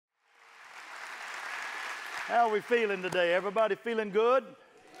How are we feeling today? Everybody feeling good?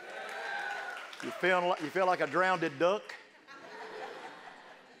 You feel like a drowned duck?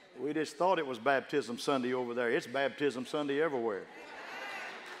 We just thought it was Baptism Sunday over there. It's Baptism Sunday everywhere.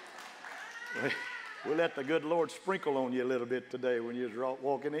 We let the good Lord sprinkle on you a little bit today when you was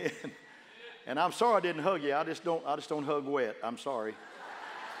walking in. And I'm sorry I didn't hug you. I just don't hug wet. I'm sorry.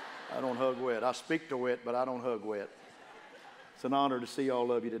 I don't hug wet. I speak to wet, but I don't hug wet. It's an honor to see all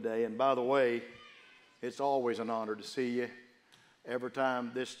of you today. And by the way, it's always an honor to see you. Every time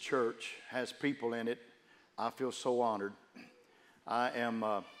this church has people in it, I feel so honored. I am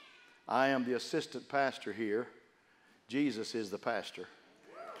the assistant pastor here. Jesus is the pastor.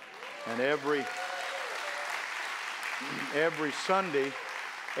 And every Sunday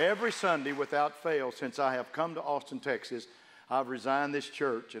without fail, since I have come to Austin, Texas, I've resigned this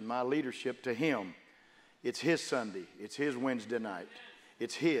church and my leadership to him. It's his Sunday. It's his Wednesday night.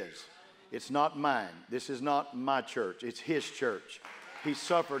 It's his. It's not mine. This is not my church. It's his church. He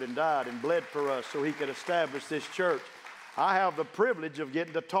suffered and died and bled for us so he could establish this church. I have the privilege of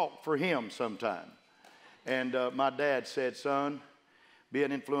getting to talk for him sometime. And my dad said, son, be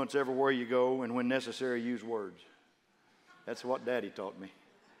an influence everywhere you go, and when necessary, use words. That's what Daddy taught me.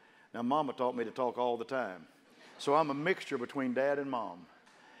 Now, Mama taught me to talk all the time. So I'm a mixture between Dad and Mom.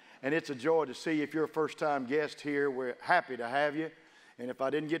 And it's a joy to see you. If you're a first-time guest here, we're happy to have you. And if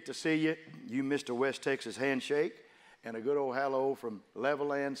I didn't get to see you, you missed a West Texas handshake and a good old hello from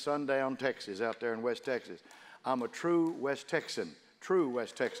Levelland, Sundown, Texas, out there in West Texas. I'm a true West Texan, true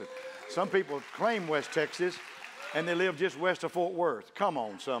West Texan. Some people claim West Texas, and they live just west of Fort Worth. Come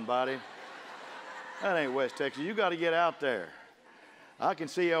on, somebody. That ain't West Texas. You got to get out there. I can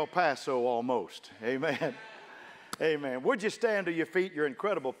see El Paso almost. Amen. Amen. Would you stand to your feet? You're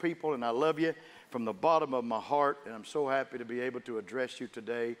incredible people, and I love you from the bottom of my heart, and I'm so happy to be able to address you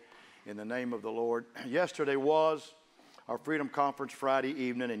today in the name of the Lord. Yesterday was our Freedom Conference Friday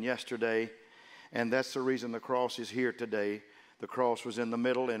evening, and that's the reason the cross is here today. The cross was in the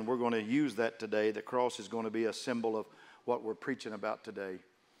middle, and we're going to use that today. The cross is going to be a symbol of what we're preaching about today.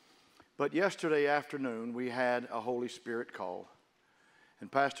 But yesterday afternoon, we had a Holy Spirit call, and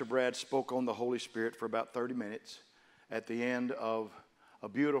Pastor Brad spoke on the Holy Spirit for about 30 minutes at the end of a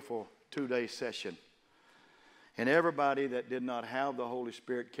beautiful 2-day session. And everybody that did not have the Holy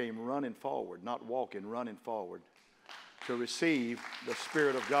Spirit came running forward, not walking, running forward to receive the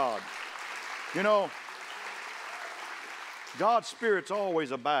Spirit of God. You know, God's Spirit's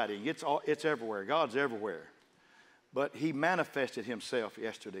always abiding. It's everywhere. God's everywhere. But he manifested himself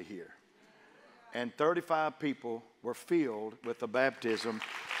yesterday here. And 35 people were filled with the baptism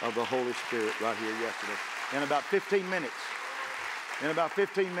of the Holy Spirit right here yesterday. In about 15 minutes. In about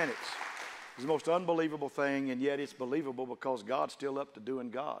 15 minutes. It's the most unbelievable thing, and yet it's believable because God's still up to doing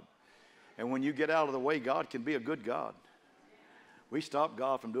God. And when you get out of the way, God can be a good God. We stop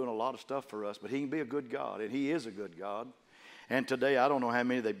God from doing a lot of stuff for us, but he can be a good God, and he is a good God. And today, I don't know how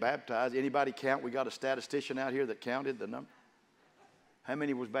many they baptized. Anybody count? We got a statistician out here that counted the number. How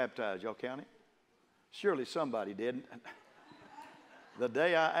many was baptized? Y'all count it? Surely somebody did. The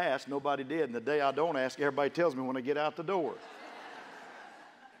day I asked, nobody did. And the day I don't ask, everybody tells me when I get out the door.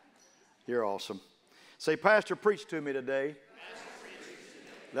 You're awesome. Say, Pastor, preach to me today.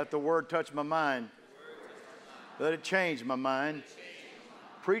 Let the word touch my mind. Let it change my mind.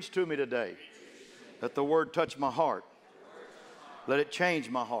 Preach to me today. Let the word touch my heart. Let it change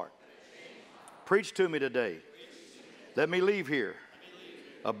my heart. Preach to me today. Let me leave here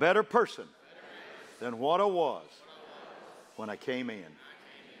a better person than what I was when I came in.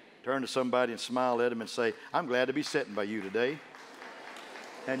 Turn to somebody and smile at them and say, I'm glad to be sitting by you today.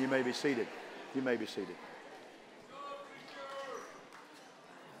 And you may be seated. You may be seated.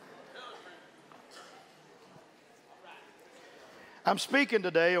 I'm speaking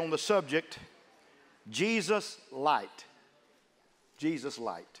today on the subject, Jesus Lite. Jesus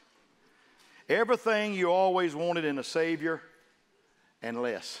Lite. Everything you always wanted in a Savior and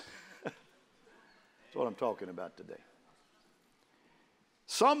less. That's what I'm talking about today.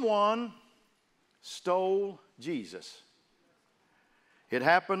 Someone stole Jesus. It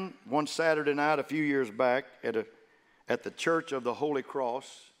happened one Saturday night a few years back at the Church of the Holy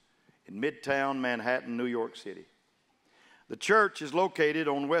Cross in Midtown Manhattan, New York City. The church is located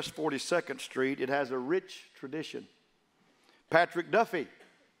on West 42nd Street. It has a rich tradition. Patrick Duffy,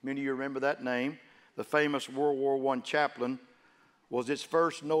 many of you remember that name, the famous World War I chaplain, was its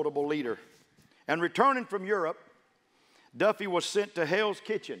first notable leader. And returning from Europe, Duffy was sent to Hell's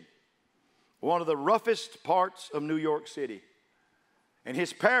Kitchen, one of the roughest parts of New York City. And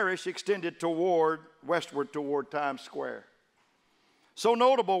his parish extended westward toward Times Square. So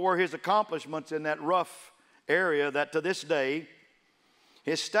notable were his accomplishments in that rough area that to this day,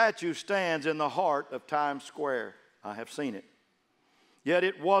 his statue stands in the heart of Times Square. I have seen it. Yet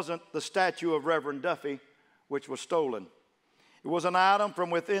it wasn't the statue of Reverend Duffy which was stolen. It was an item from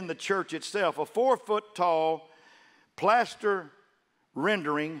within the church itself, a 4-foot-tall plaster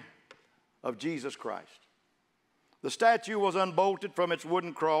rendering of Jesus Christ. The statue was unbolted from its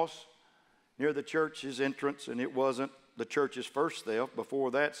wooden cross near the church's entrance, and it wasn't the church's first theft.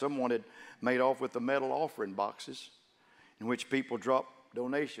 Before that, someone had made off with the metal offering boxes in which people dropped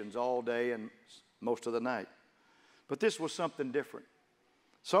donations all day and most of the night. But this was something different.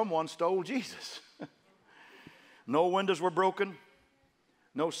 Someone stole Jesus. No windows were broken,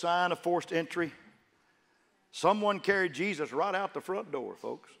 no sign of forced entry. Someone carried Jesus right out the front door,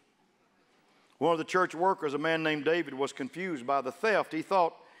 folks. One of the church workers, a man named David, was confused by the theft. He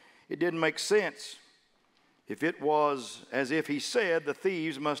thought it didn't make sense. If it was as if he said, the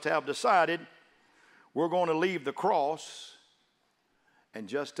thieves must have decided, we're going to leave the cross and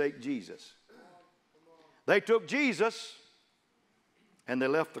just take Jesus. They took Jesus and they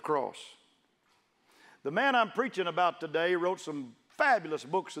left the cross. The man I'm preaching about today wrote some fabulous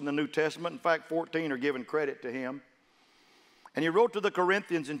books in the New Testament. In fact, 14 are given credit to him. And he wrote to the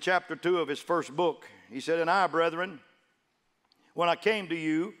Corinthians in chapter 2 of his first book. He said, and I, brethren, when I came to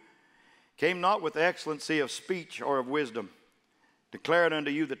you, came not with excellency of speech or of wisdom, declared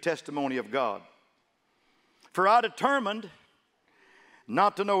unto you the testimony of God. For I determined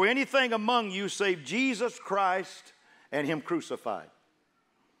not to know anything among you save Jesus Christ and him crucified.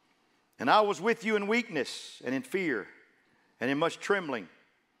 And I was with you in weakness and in fear and in much trembling.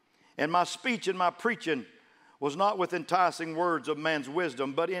 And my speech and my preaching was not with enticing words of man's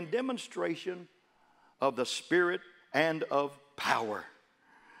wisdom, but in demonstration of the Spirit and of power,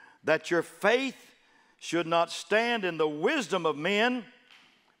 that your faith should not stand in the wisdom of men,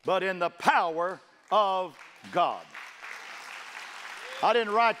 but in the power of God. I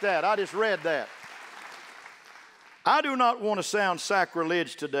didn't write that. I just read that. I do not want to sound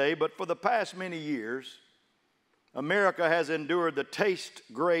sacrilege today, but for the past many years, America has endured the taste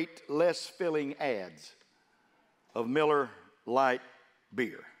great, less filling ads of Miller Lite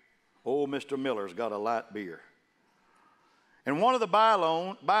beer. Old Mr. Miller's got a light beer. And one of the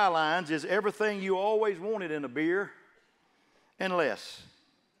bylines is everything you always wanted in a beer and less.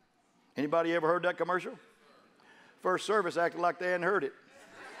 Anybody ever heard that commercial? First service acted like they hadn't heard it.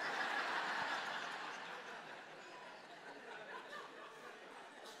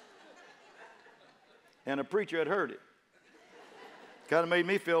 And a preacher had heard it. Kind of made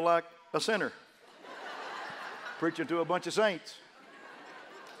me feel like a sinner preaching to a bunch of saints.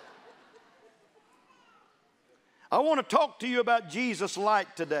 I want to talk to you about Jesus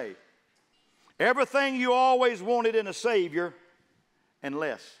Lite today. Everything you always wanted in a Savior and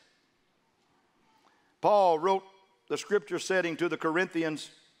less. Paul wrote the scripture setting to the Corinthians,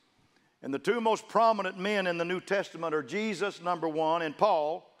 and the two most prominent men in the New Testament are Jesus, number one, and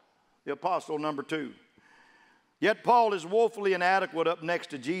Paul, the apostle, number two. Yet Paul is woefully inadequate up next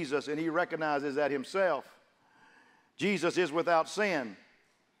to Jesus, and he recognizes that himself. Jesus is without sin,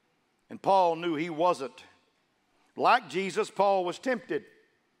 and Paul knew he wasn't. Like Jesus, Paul was tempted,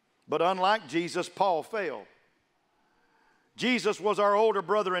 but unlike Jesus, Paul failed. Jesus was our older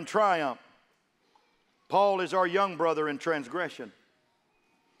brother in triumph. Paul is our young brother in transgression.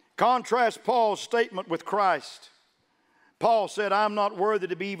 Contrast Paul's statement with Christ. Paul said, I'm not worthy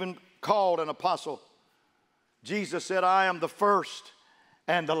to be even called an apostle. Jesus said, I am the first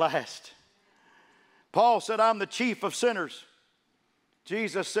and the last. Paul said, I'm the chief of sinners.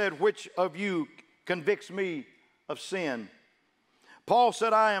 Jesus said, which of you convicts me of sin? Paul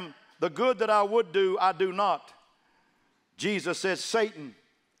said, I am the good that I would do, I do not. Jesus said, Satan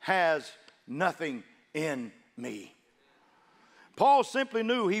has nothing in me. Paul simply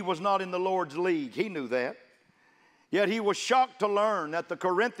knew he was not in the Lord's league. He knew that. Yet he was shocked to learn that the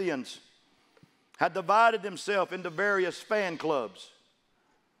Corinthians had divided themselves into various fan clubs.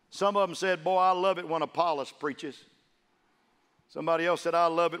 Some of them said, boy, I love it when Apollos preaches. Somebody else said, I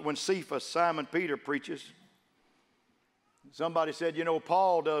love it when Cephas, Simon Peter, preaches. Somebody said, you know,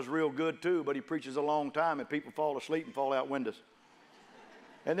 Paul does real good too, but he preaches a long time and people fall asleep and fall out windows.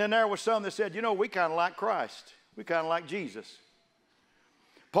 And then there was some that said, you know, we kind of like Christ. We kind of like Jesus.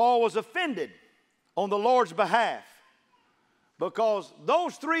 Paul was offended on the Lord's behalf because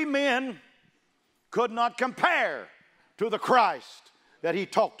those three men could not compare to the Christ that he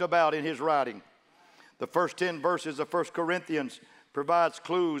talked about in his writing. The first 10 verses of 1 Corinthians provides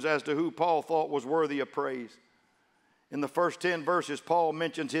clues as to who Paul thought was worthy of praise. In the first 10 verses, Paul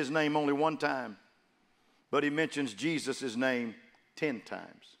mentions his name only one time, but he mentions Jesus' name 10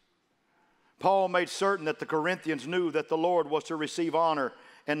 times. Paul made certain that the Corinthians knew that the Lord was to receive honor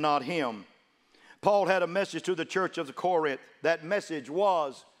and not him. Paul had a message to the church of Corinth. That message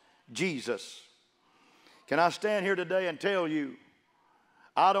was Jesus. Can I stand here today and tell you,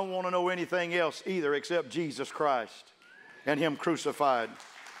 I don't want to know anything else either except Jesus Christ and him crucified.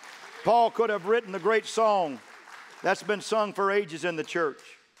 Paul could have written the great song that's been sung for ages in the church.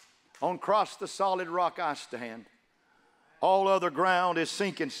 On cross the solid rock I stand. All other ground is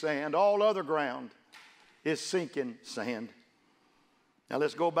sinking sand. All other ground is sinking sand. Now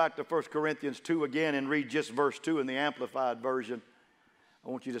let's go back to 1 Corinthians 2 again and read just verse 2 in the Amplified Version. I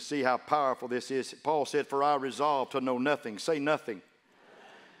want you to see how powerful this is. Paul said, for I resolve to know nothing. Say nothing.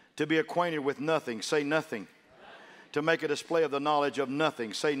 To be acquainted with nothing. Say nothing. To make a display of the knowledge of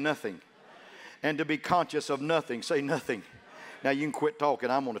nothing. Say nothing. And to be conscious of nothing. Say nothing. Now you can quit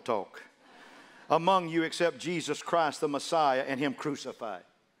talking. I'm going to talk. Among you except Jesus Christ the Messiah and him crucified.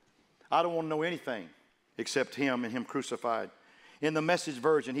 I don't want to know anything except him and him crucified. In the Message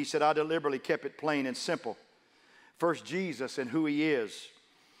version, he said, I deliberately kept it plain and simple. First Jesus and who he is.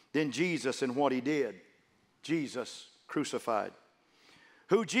 Then Jesus and what he did. Jesus crucified.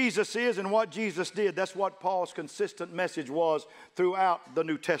 Who Jesus is and what Jesus did. That's what Paul's consistent message was throughout the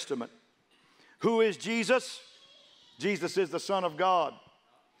New Testament. Who is Jesus? Jesus is the Son of God.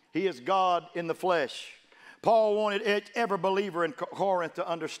 He is God in the flesh. Paul wanted every believer in Corinth to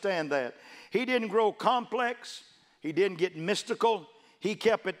understand that. He didn't grow complex. He didn't get mystical. He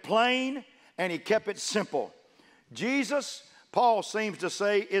kept it plain and he kept it simple. Jesus, Paul seems to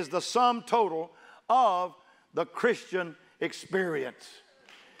say, is the sum total of the Christian experience.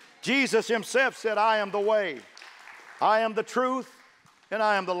 Jesus himself said, I am the way, I am the truth, and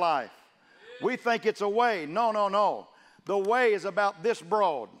I am the life. We think it's a way. No, no, no. The way is about this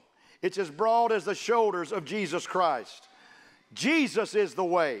broad. It's as broad as the shoulders of Jesus Christ. Jesus is the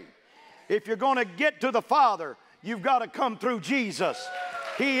way. If you're going to get to the Father, you've got to come through Jesus.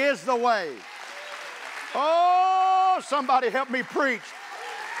 He is the way. Oh, somebody help me preach.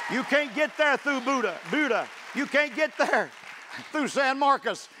 You can't get there through Buddha. You can't get there through San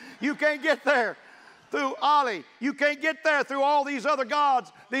Marcos. You can't get there through Ali. You can't get there through all these other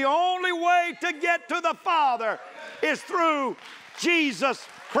gods. The only way to get to the Father is through Jesus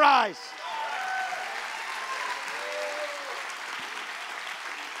Christ.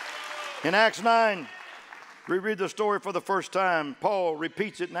 In Acts 9, we read the story for the first time. Paul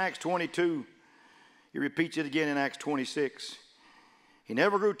repeats it in Acts 22. He repeats it again in Acts 26. He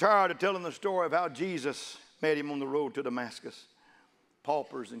never grew tired of telling the story of how Jesus met him on the road to Damascus.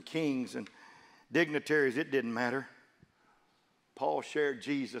 Paupers and kings and dignitaries, it didn't matter. Paul shared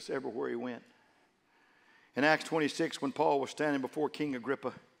Jesus everywhere he went. In Acts 26, when Paul was standing before King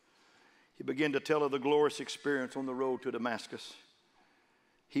Agrippa, he began to tell of the glorious experience on the road to Damascus.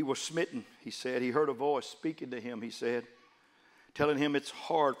 He was smitten, he said. He heard a voice speaking to him, he said, telling him it's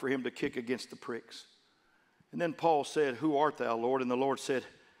hard for him to kick against the pricks. And then Paul said, who art thou, Lord? And the Lord said,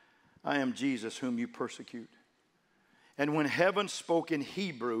 I am Jesus whom you persecute. And when heaven spoke in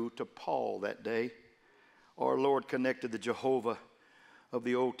Hebrew to Paul that day, our Lord connected the Jehovah of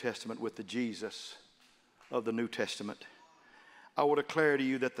the Old Testament with the Jesus of the New Testament. I will declare to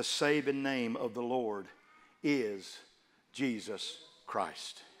you that the saving name of the Lord is Jesus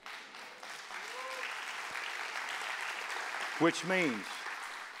Christ. Which means,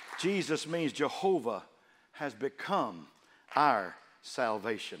 Jesus means Jehovah has become our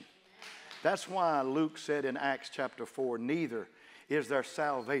salvation. That's why Luke said in Acts chapter 4, neither is there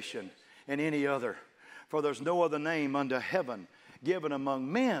salvation in any other, for there's no other name under heaven given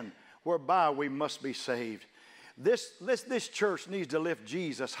among men whereby we must be saved. This church needs to lift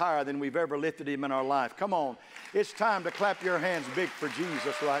Jesus higher than we've ever lifted him in our life. Come on. It's time to clap your hands big for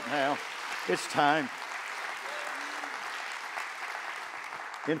Jesus right now. It's time.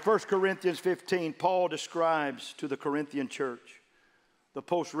 In 1 Corinthians 15, Paul describes to the Corinthian church the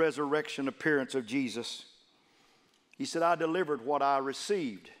post-resurrection appearance of Jesus. He said, I delivered what I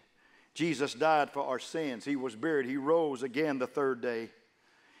received. Jesus died for our sins. He was buried. He rose again the third day.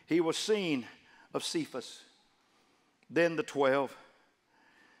 He was seen of Cephas, then the 12,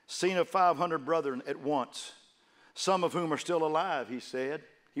 seen of 500 brethren at once, some of whom are still alive, he said.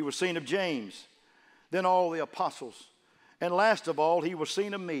 He was seen of James, then all the apostles. And last of all, he was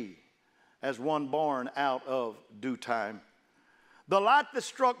seen of me as one born out of due time. The light that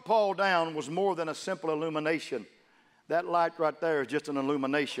struck Paul down was more than a simple illumination. That light right there is just an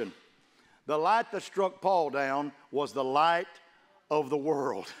illumination. The light that struck Paul down was the light of the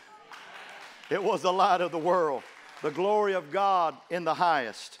world. It was the light of the world. The glory of God in the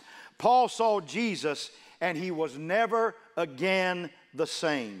highest. Paul saw Jesus and he was never again the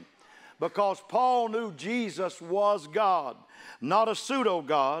same. because Paul knew Jesus was God, not a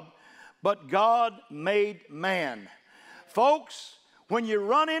pseudo-God, but God made man. Folks, when you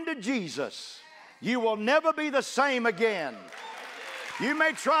run into Jesus, you will never be the same again. You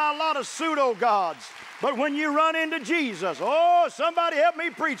may try a lot of pseudo-gods, but when you run into Jesus, oh, somebody help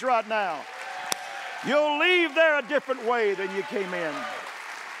me preach right now. You'll leave there a different way than you came in.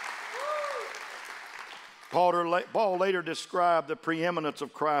 Paul later described the preeminence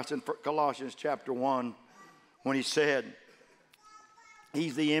of Christ in Colossians chapter 1 when he said,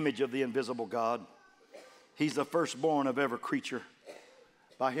 He's the image of the invisible God. He's the firstborn of every creature.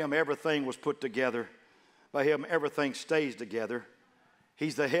 By Him everything was put together. By Him everything stays together.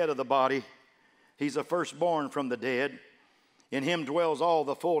 He's the head of the body. He's the firstborn from the dead. In Him dwells all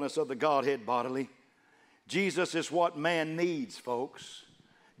the fullness of the Godhead bodily. Jesus is what man needs, folks.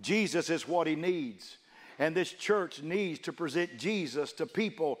 Jesus is what he needs. And this church needs to present Jesus to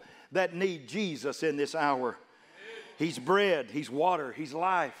people that need Jesus in this hour. He's bread, He's water, He's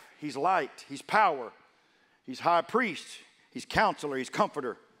life, He's light, He's power, He's high priest, He's counselor, He's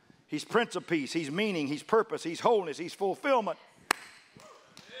comforter, He's prince of peace, He's meaning, He's purpose, He's wholeness, He's fulfillment.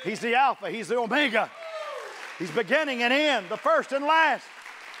 He's the Alpha, He's the Omega. He's beginning and end, the first and last,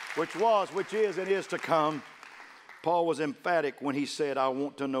 which was, which is, and is to come. Paul was emphatic when he said, I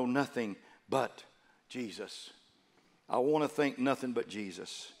want to know nothing but Jesus. I want to think nothing but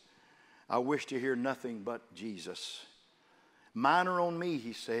Jesus. I wish to hear nothing but Jesus. Minor on me,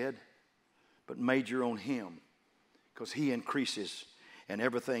 he said, but major on Him, because He increases and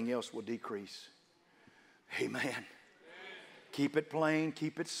everything else will decrease. Amen. Keep it plain,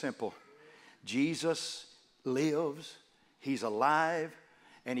 keep it simple. Jesus lives, He's alive,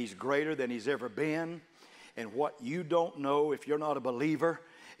 and He's greater than He's ever been. And what you don't know, if you're not a believer,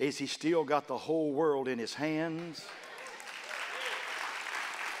 is He still got the whole world in His hands.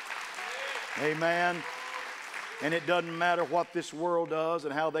 Amen. And it doesn't matter what this world does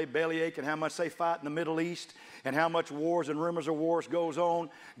and how they bellyache and how much they fight in the Middle East and how much wars and rumors of wars goes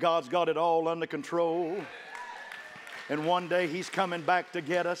on. God's got it all under control. And one day He's coming back to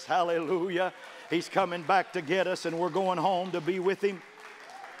get us. Hallelujah. He's coming back to get us, and we're going home to be with Him.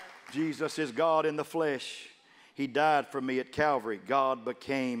 Jesus is God in the flesh. He died for me at Calvary. God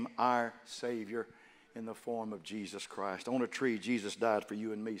became our Savior in the form of Jesus Christ. On a tree, Jesus died for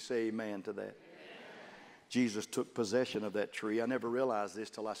you and me. Say amen to that. Amen. Jesus took possession of that tree. I never realized this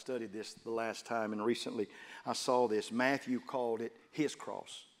till I studied this the last time, and recently I saw this. Matthew called it His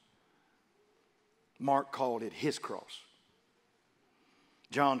cross. Mark called it His cross.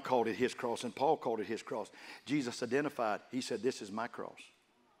 John called it His cross, and Paul called it His cross. Jesus identified, He said, this is my cross.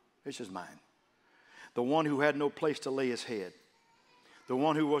 This is mine. The one who had no place to lay His head. The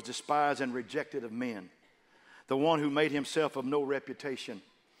one who was despised and rejected of men. The one who made Himself of no reputation.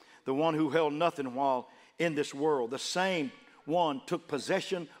 The one who held nothing while in this world. The same one took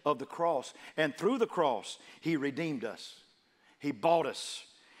possession of the cross. And through the cross, He redeemed us. He bought us.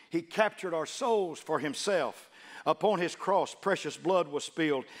 He captured our souls for Himself. Upon His cross, precious blood was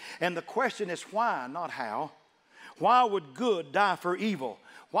spilled. And the question is why, not how. Why would good die for evil?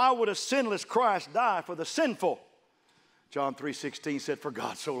 Why would a sinless Christ die for the sinful? John 3:16 said, for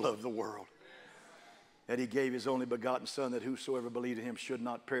God so loved the world that He gave His only begotten Son, that whosoever believed in Him should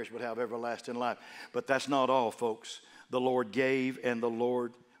not perish but have everlasting life. But that's not all, folks. The Lord gave, and the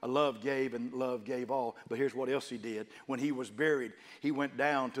Lord love gave, and love gave all. But here's what else He did. When He was buried, He went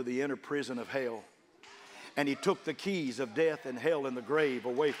down to the inner prison of hell. And He took the keys of death and hell and the grave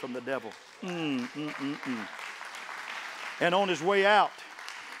away from the devil. And on His way out,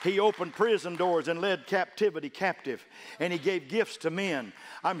 He opened prison doors and led captivity captive. And He gave gifts to men.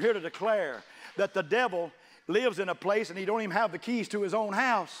 I'm here to declare that the devil lives in a place and he don't even have the keys to his own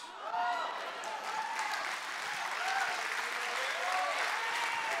house.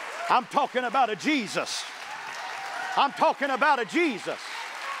 I'm talking about a Jesus. I'm talking about a Jesus.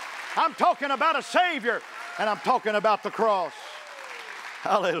 I'm talking about a Savior. And I'm talking about the cross.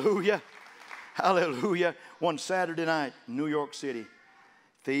 Hallelujah. Hallelujah. One Saturday night in New York City,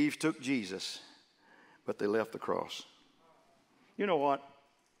 thieves took Jesus, but they left the cross. You know what?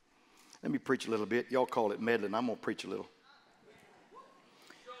 Let me preach a little bit. Y'all call it meddling. I'm going to preach a little.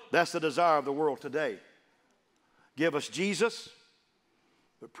 That's the desire of the world today. Give us Jesus,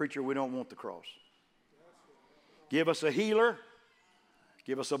 but preacher, we don't want the cross. Give us a healer.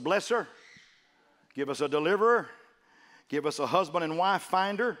 Give us a blesser. Give us a deliverer. Give us a husband and wife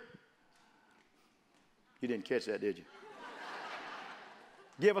finder. You didn't catch that, did you?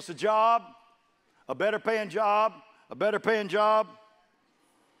 Give us a job, a better paying job, a better paying job,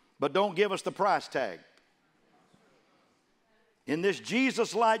 but don't give us the price tag. in this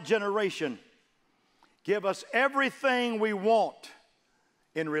Jesus-like generation, give us everything we want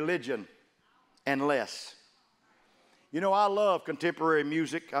in religion and less. You know, I love contemporary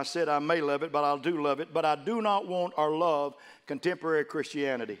music. I said I may love it, but I do love it. But I do not want or love contemporary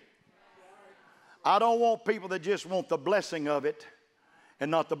Christianity. I don't want people that just want the blessing of it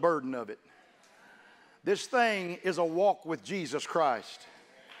and not the burden of it. This thing is a walk with Jesus Christ.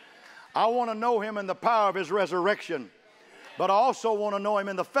 I want to know Him in the power of His resurrection, but I also want to know Him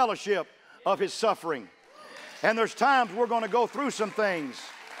in the fellowship of His suffering. And there's times we're going to go through some things.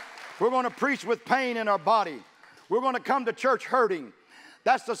 We're going to preach with pain in our body. We're going to come to church hurting.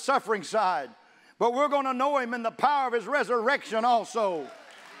 That's the suffering side. But we're going to know Him in the power of His resurrection also.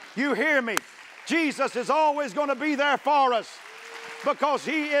 You hear me? Jesus is always going to be there for us because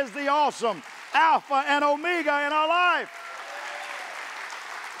He is the awesome Alpha and Omega in our life.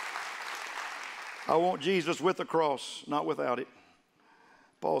 I want Jesus with the cross, not without it.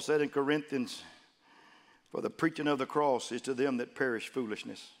 Paul said in Corinthians, for the preaching of the cross is to them that perish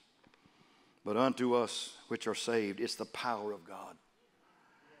foolishness, but unto us which are saved, it's the power of God.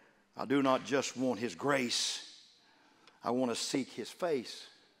 I do not just want His grace. I want to seek His face.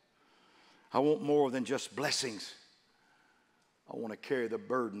 I want more than just blessings. I want to carry the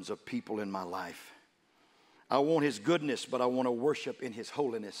burdens of people in my life. I want His goodness, but I want to worship in His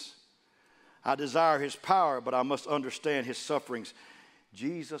holiness. I desire His power, but I must understand His sufferings.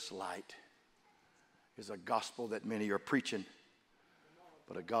 Jesus' light is a gospel that many are preaching,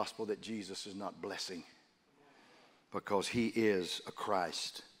 but a gospel that Jesus is not blessing because He is a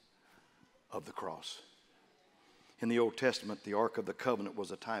Christ of the cross. In the Old Testament, the Ark of the Covenant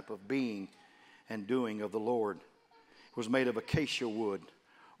was a type of being and doing of the Lord. It was made of acacia wood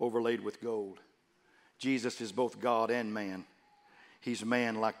overlaid with gold. Jesus is both God and man. He's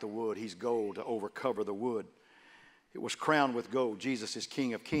man like the wood. He's gold to overcover the wood. It was crowned with gold. Jesus is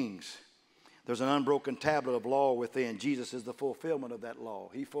King of Kings. There's an unbroken tablet of law within. Jesus is the fulfillment of that law.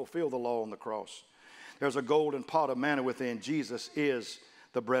 He fulfilled the law on the cross. There's a golden pot of manna within. Jesus is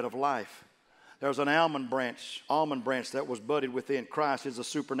the bread of life. There's an almond branch that was budded within. Christ is the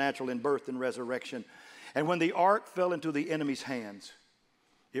supernatural in birth and resurrection. And when the ark fell into the enemy's hands,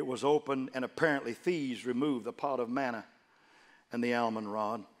 it was opened, and apparently thieves removed the pot of manna and the almond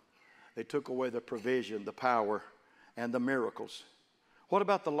rod. They took away the provision, the power, and the miracles. What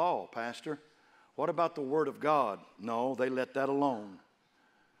about the law, Pastor? What about the Word of God? No, they let that alone.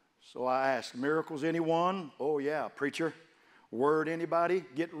 So I asked, miracles anyone? Oh yeah, preacher. Word anybody?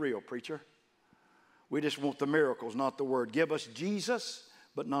 Get real, preacher. We just want the miracles, not the Word. Give us Jesus,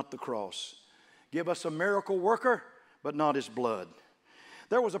 but not the cross. Give us a miracle worker, but not His blood.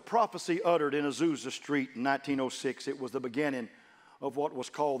 There was a prophecy uttered in Azusa Street in 1906. It was the beginning of what was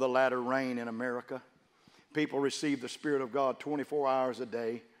called the latter rain in America. People received the Spirit of God 24 hours a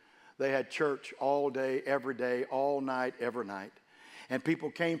day. They had church all day, every day, all night, every night. And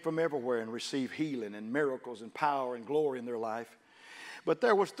people came from everywhere and received healing and miracles and power and glory in their life. But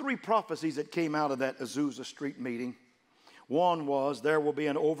there was 3 prophecies that came out of that Azusa Street meeting. One was there will be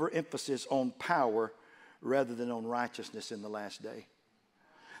an overemphasis on power rather than on righteousness in the last day.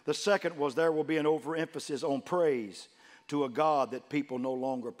 The second was there will be an overemphasis on praise to a God that people no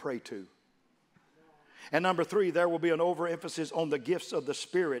longer pray to. And number 3, there will be an overemphasis on the gifts of the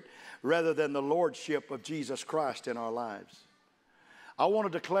Spirit rather than the lordship of Jesus Christ in our lives. I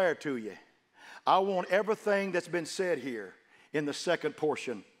want to declare to you, I want everything that's been said here in the second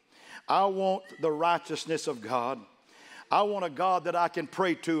portion. I want the righteousness of God. I want a God that I can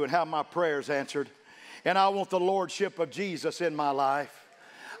pray to and have my prayers answered. And I want the lordship of Jesus in my life.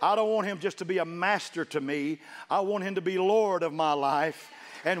 I don't want Him just to be a master to me. I want Him to be Lord of my life.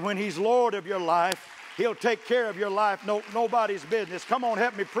 And when He's Lord of your life, He'll take care of your life. Nobody's business. Come on,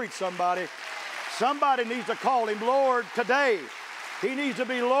 help me preach, somebody. Somebody needs to call Him Lord today. He needs to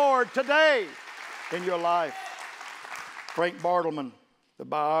be Lord today in your life. Frank Bartleman, the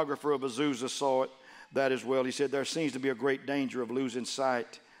biographer of Azusa, saw that as well. He said, there seems to be a great danger of losing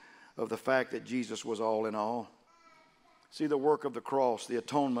sight of the fact that Jesus was all in all. See, the work of the cross, the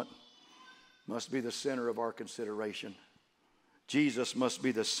atonement, must be the center of our consideration. Jesus must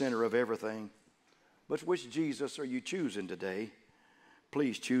be the center of everything. But which Jesus are you choosing today?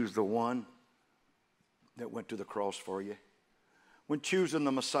 Please choose the one that went to the cross for you. When choosing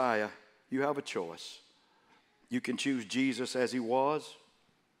the Messiah, you have a choice. You can choose Jesus as He was,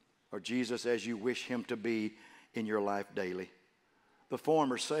 or Jesus as you wish Him to be in your life daily. The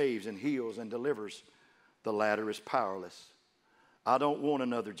former saves and heals and delivers. The latter is powerless. I don't want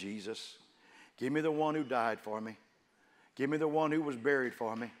another Jesus. Give me the one who died for me. Give me the one who was buried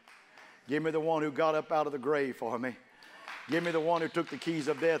for me. Give me the one who got up out of the grave for me. Give me the one who took the keys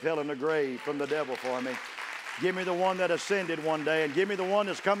of death, hell, and the grave from the devil for me. Give me the one that ascended one day, and give me the one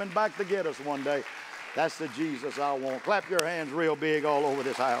that's coming back to get us one day. That's the Jesus I want. Clap your hands real big all over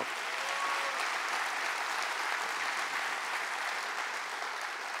this house.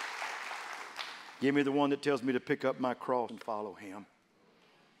 Give me the one that tells me to pick up my cross and follow him.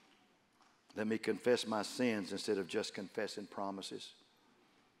 Let me confess my sins instead of just confessing promises.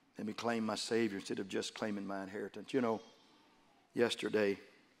 Let me claim my Savior instead of just claiming my inheritance. You know, yesterday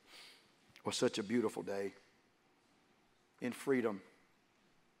was such a beautiful day. In freedom,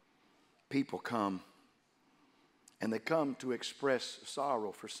 people come, and they come to express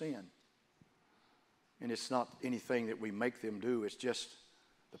sorrow for sin. And it's not anything that we make them do. It's just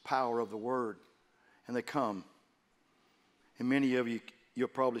the power of the Word. And they come. And many of you, you'll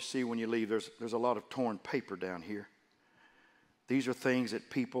probably see when you leave, there's a lot of torn paper down here. These are things that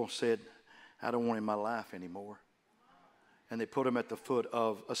people said, I don't want in my life anymore. And they put them at the foot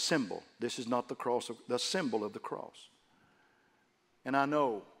of a symbol. This is not the cross, the symbol of the cross. And I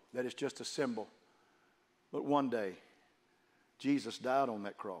know that it's just a symbol. But one day, Jesus died on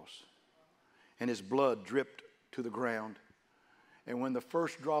that cross. And his blood dripped to the ground. And when the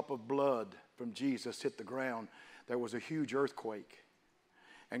first drop of blood from Jesus hit the ground, there was a huge earthquake.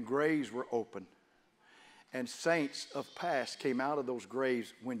 And graves were open. And saints of past came out of those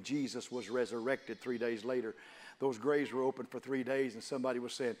graves when Jesus was resurrected 3 days later. Those graves were open for 3 days, and somebody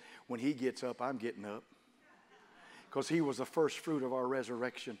was saying, when he gets up, I'm getting up. Because he was the first fruit of our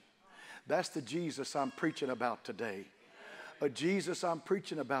resurrection. That's the Jesus I'm preaching about today. A Jesus I'm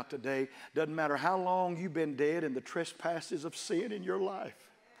preaching about today doesn't matter how long you've been dead in the trespasses of sin in your life.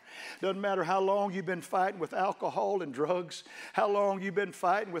 Doesn't matter how long you've been fighting with alcohol and drugs, how long you've been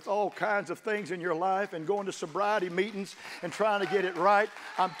fighting with all kinds of things in your life and going to sobriety meetings and trying to get it right.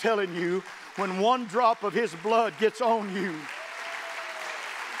 I'm telling you, when one drop of his blood gets on you,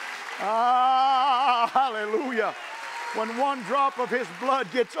 hallelujah. When one drop of his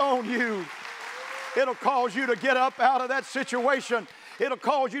blood gets on you, it'll cause you to get up out of that situation. It'll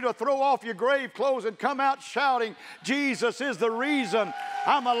cause you to throw off your grave clothes and come out shouting, Jesus is the reason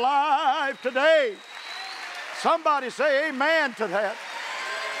I'm alive today. Somebody say amen to that.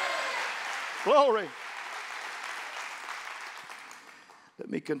 Glory. Let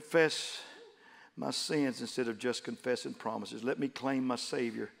me confess my sins instead of just confessing promises. Let me claim my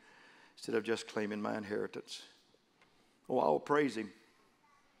Savior instead of just claiming my inheritance. Oh, I'll praise him,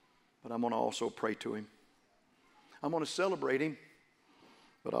 but I'm going to also pray to him. I'm going to celebrate him,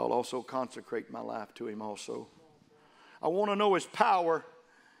 but I'll also consecrate my life to him also. I want to know his power,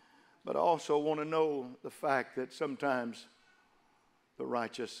 but I also want to know the fact that sometimes the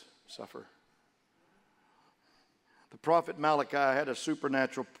righteous suffer. The prophet Malachi said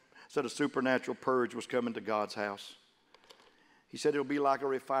a supernatural purge was coming to God's house. He said it'll be like a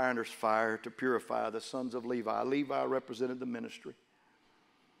refiner's fire to purify the sons of Levi. Levi represented the ministry.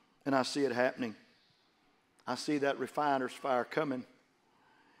 And I see it happening. I see that refiner's fire coming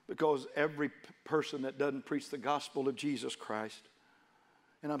because every person that doesn't preach the gospel of Jesus Christ,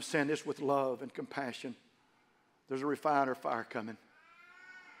 and I'm saying this with love and compassion, there's a refiner fire coming.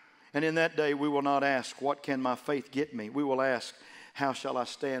 And in that day we will not ask, what can my faith get me? We will ask, how shall I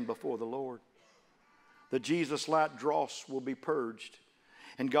stand before the Lord? The Jesus light dross will be purged,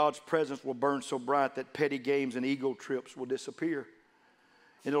 and God's presence will burn so bright that petty games and ego trips will disappear.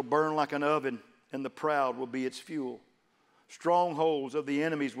 It'll burn like an oven, and the proud will be its fuel. Strongholds of the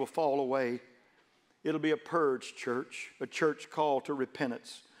enemies will fall away. It'll be a purged church, a church called to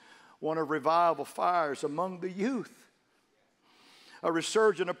repentance, one of revival fires among the youth, a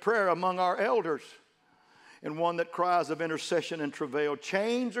resurgence of prayer among our elders, and one that cries of intercession and travail.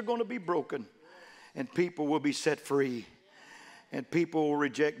 Chains are going to be broken, and people will be set free, and people will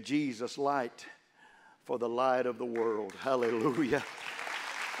reject Jesus' light for the light of the world. Hallelujah.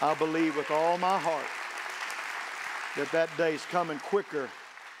 I believe with all my heart that that day's coming quicker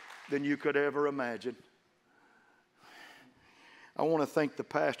than you could ever imagine. I want to thank the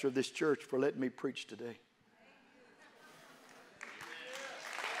pastor of this church for letting me preach today.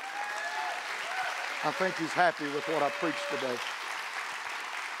 I think he's happy with what I preached today.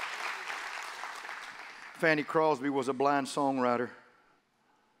 Fanny Crosby was a blind songwriter.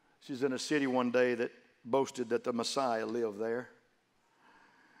 She's in a city one day that boasted that the Messiah lived there.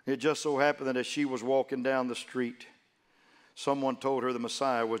 It just so happened that as she was walking down the street, someone told her the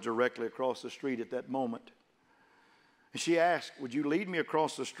Messiah was directly across the street at that moment. And she asked, would you lead me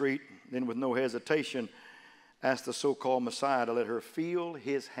across the street? Then with no hesitation, asked the so-called Messiah to let her feel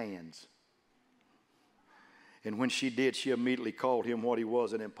his hands. And when she did, she immediately called him what he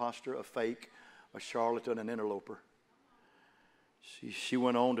was, an imposter, a fake, a charlatan, an interloper. She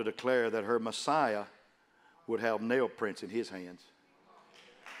went on to declare that her Messiah would have nail prints in his hands.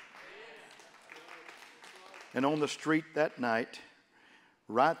 And on the street that night,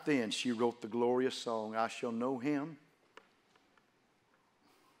 right then, she wrote the glorious song, I shall know him.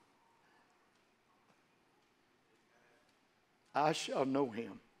 I shall know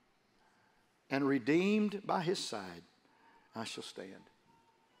him. And redeemed by his side, I shall stand.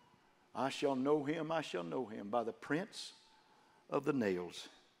 I shall know him by the prints of the nails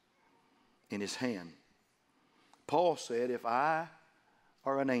in his hand. Paul said, if I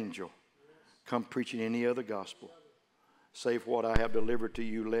or an angel come preaching any other gospel, save what I have delivered to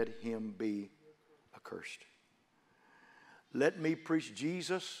you, let him be accursed. Let me preach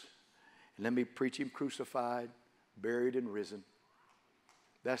Jesus, and let me preach him crucified, buried, and risen.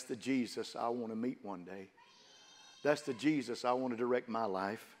 That's the Jesus I want to meet one day. That's the Jesus I want to direct my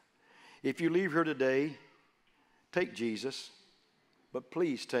life. If you leave here today, take Jesus, but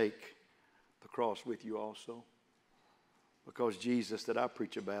please take the cross with you also. Because Jesus that I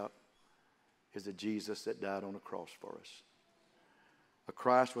preach about is the Jesus that died on the cross for us. A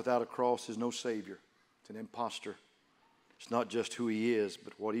Christ without a cross is no Savior. It's an imposter. It's not just who he is,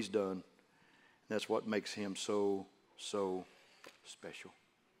 but what he's done. And that's what makes him so, so special.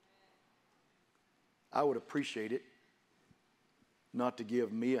 I would appreciate it not to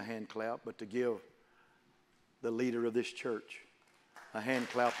give me a hand clap, but to give the leader of this church a hand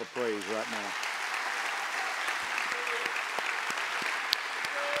clap of praise right now.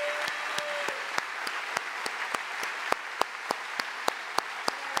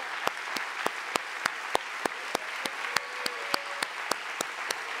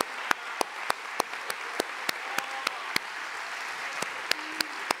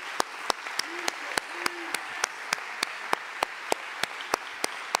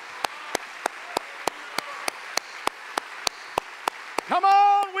 Come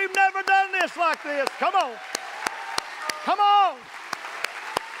on, we've never done this like this. Come on. Come on.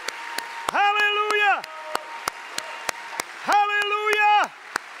 Hallelujah. Hallelujah.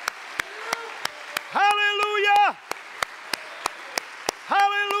 Hallelujah.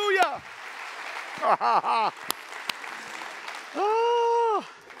 Hallelujah. Oh,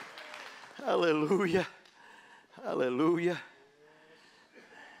 hallelujah. Hallelujah.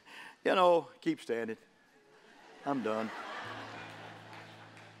 You know, keep standing. I'm done.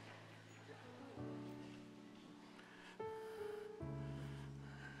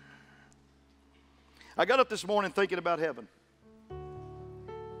 I got up this morning thinking about heaven.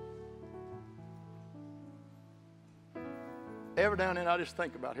 Every now and then I just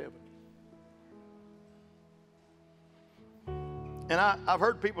think about heaven. And I've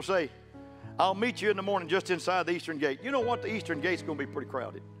heard people say, I'll meet you in the morning just inside the eastern gate. You know what? The eastern gate's going to be pretty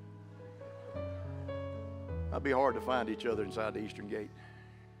crowded. It'd be hard to find each other inside the eastern gate.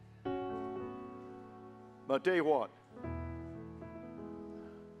 But I'll tell you what.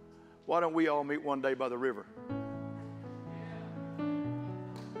 Why don't we all meet one day by the river?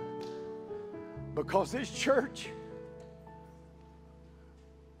 Because this church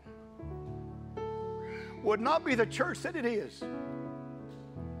would not be the church that it is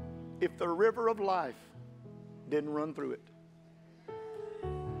if the river of life didn't run through it.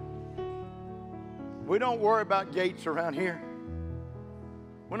 We don't worry about gates around here.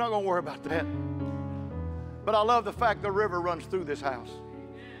 We're not going to worry about that. But I love the fact the river runs through this house.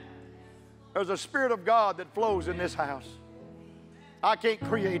 There's a Spirit of God that flows in this house. I can't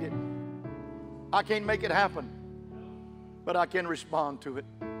create it. I can't make it happen. But I can respond to it.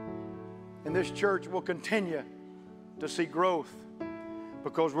 And this church will continue to see growth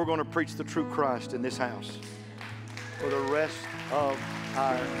because we're going to preach the true Christ in this house for the rest of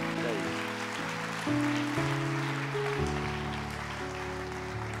our days.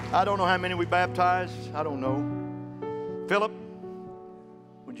 I don't know how many we baptized. I don't know. Philip,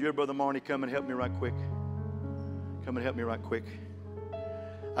 would you, Brother Marnie, come and help me right quick? Come and help me right quick.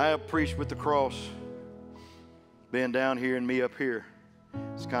 I have preached with the cross being down here and me up here.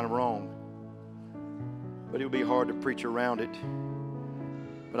 It's kind of wrong. But it would be hard to preach around it.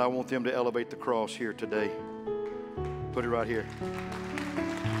 But I want them to elevate the cross here today. Put it right here.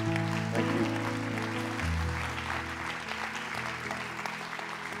 Thank you.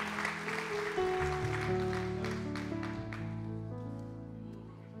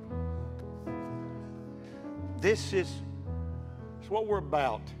 This is what we're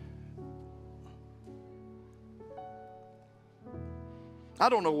about. I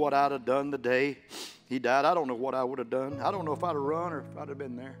don't know what I'd have done the day he died. I don't know what I would have done. I don't know if I'd have run or if I'd have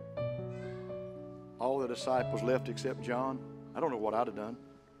been there. All the disciples left except John. I don't know what I'd have done.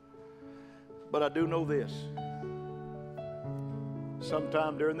 But I do know this.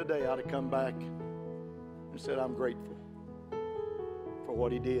 sometime during the day I'd have come back and said, I'm grateful for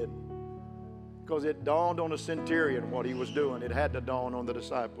what he did. Because it dawned on a centurion what he was doing. It had to dawn on the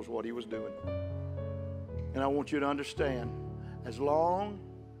disciples what he was doing. And I want you to understand, as long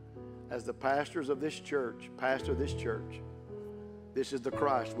as the pastors of this church, pastor this church, this is the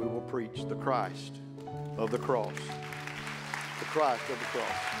Christ we will preach, the Christ of the cross. The Christ of the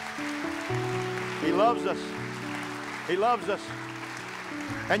cross. He loves us. He loves us.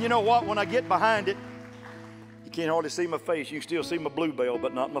 And you know what? When I get behind it, you can't hardly see my face. You can still see my bluebell,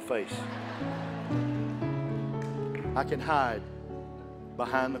 but not my face. I can hide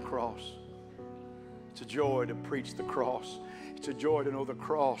behind the cross. It's a joy to preach the cross. It's a joy to know the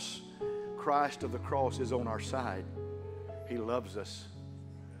cross, Christ of the cross, is on our side. He loves us.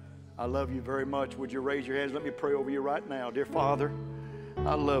 I love you very much. Would you raise your hands? Let me pray over you right now. Dear Father,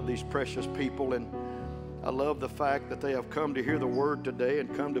 I love these precious people, and I love the fact that they have come to hear the word today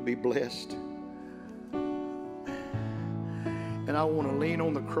and come to be blessed. And I want to lean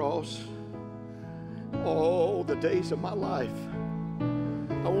on the cross all the days of my life.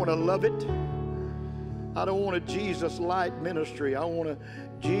 I want to love it. I don't want a Jesus Lite ministry. I want a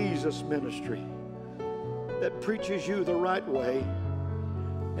Jesus ministry that preaches you the right way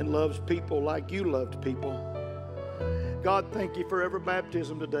and loves people like you loved people. God, thank you for every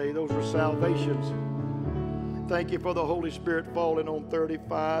baptism today. Those were salvations. Thank you for the Holy Spirit falling on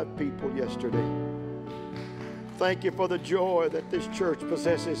 35 people yesterday. Thank you for the joy that this church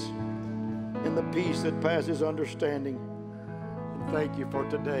possesses and the peace that passes understanding. And thank you for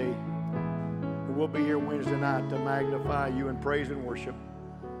today. And we'll be here Wednesday night to magnify you in praise and worship.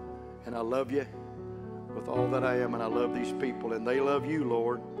 And I love you with all that I am, and I love these people, and they love you,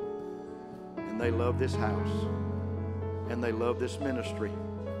 Lord. And they love this house, and they love this ministry,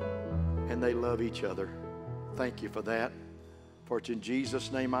 and they love each other. Thank you for that. For it's in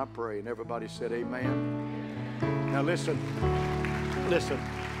Jesus' name I pray. And everybody said amen. Now listen.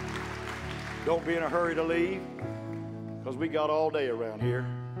 Don't be in a hurry to leave, because we got all day around here.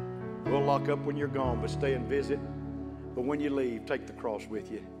 We'll lock up when you're gone, but stay and visit. But when you leave, take the cross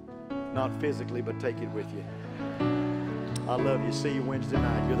with you. Not physically, but take it with you. I love you. See you Wednesday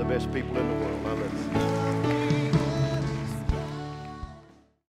night. You're the best people in the world. I love you.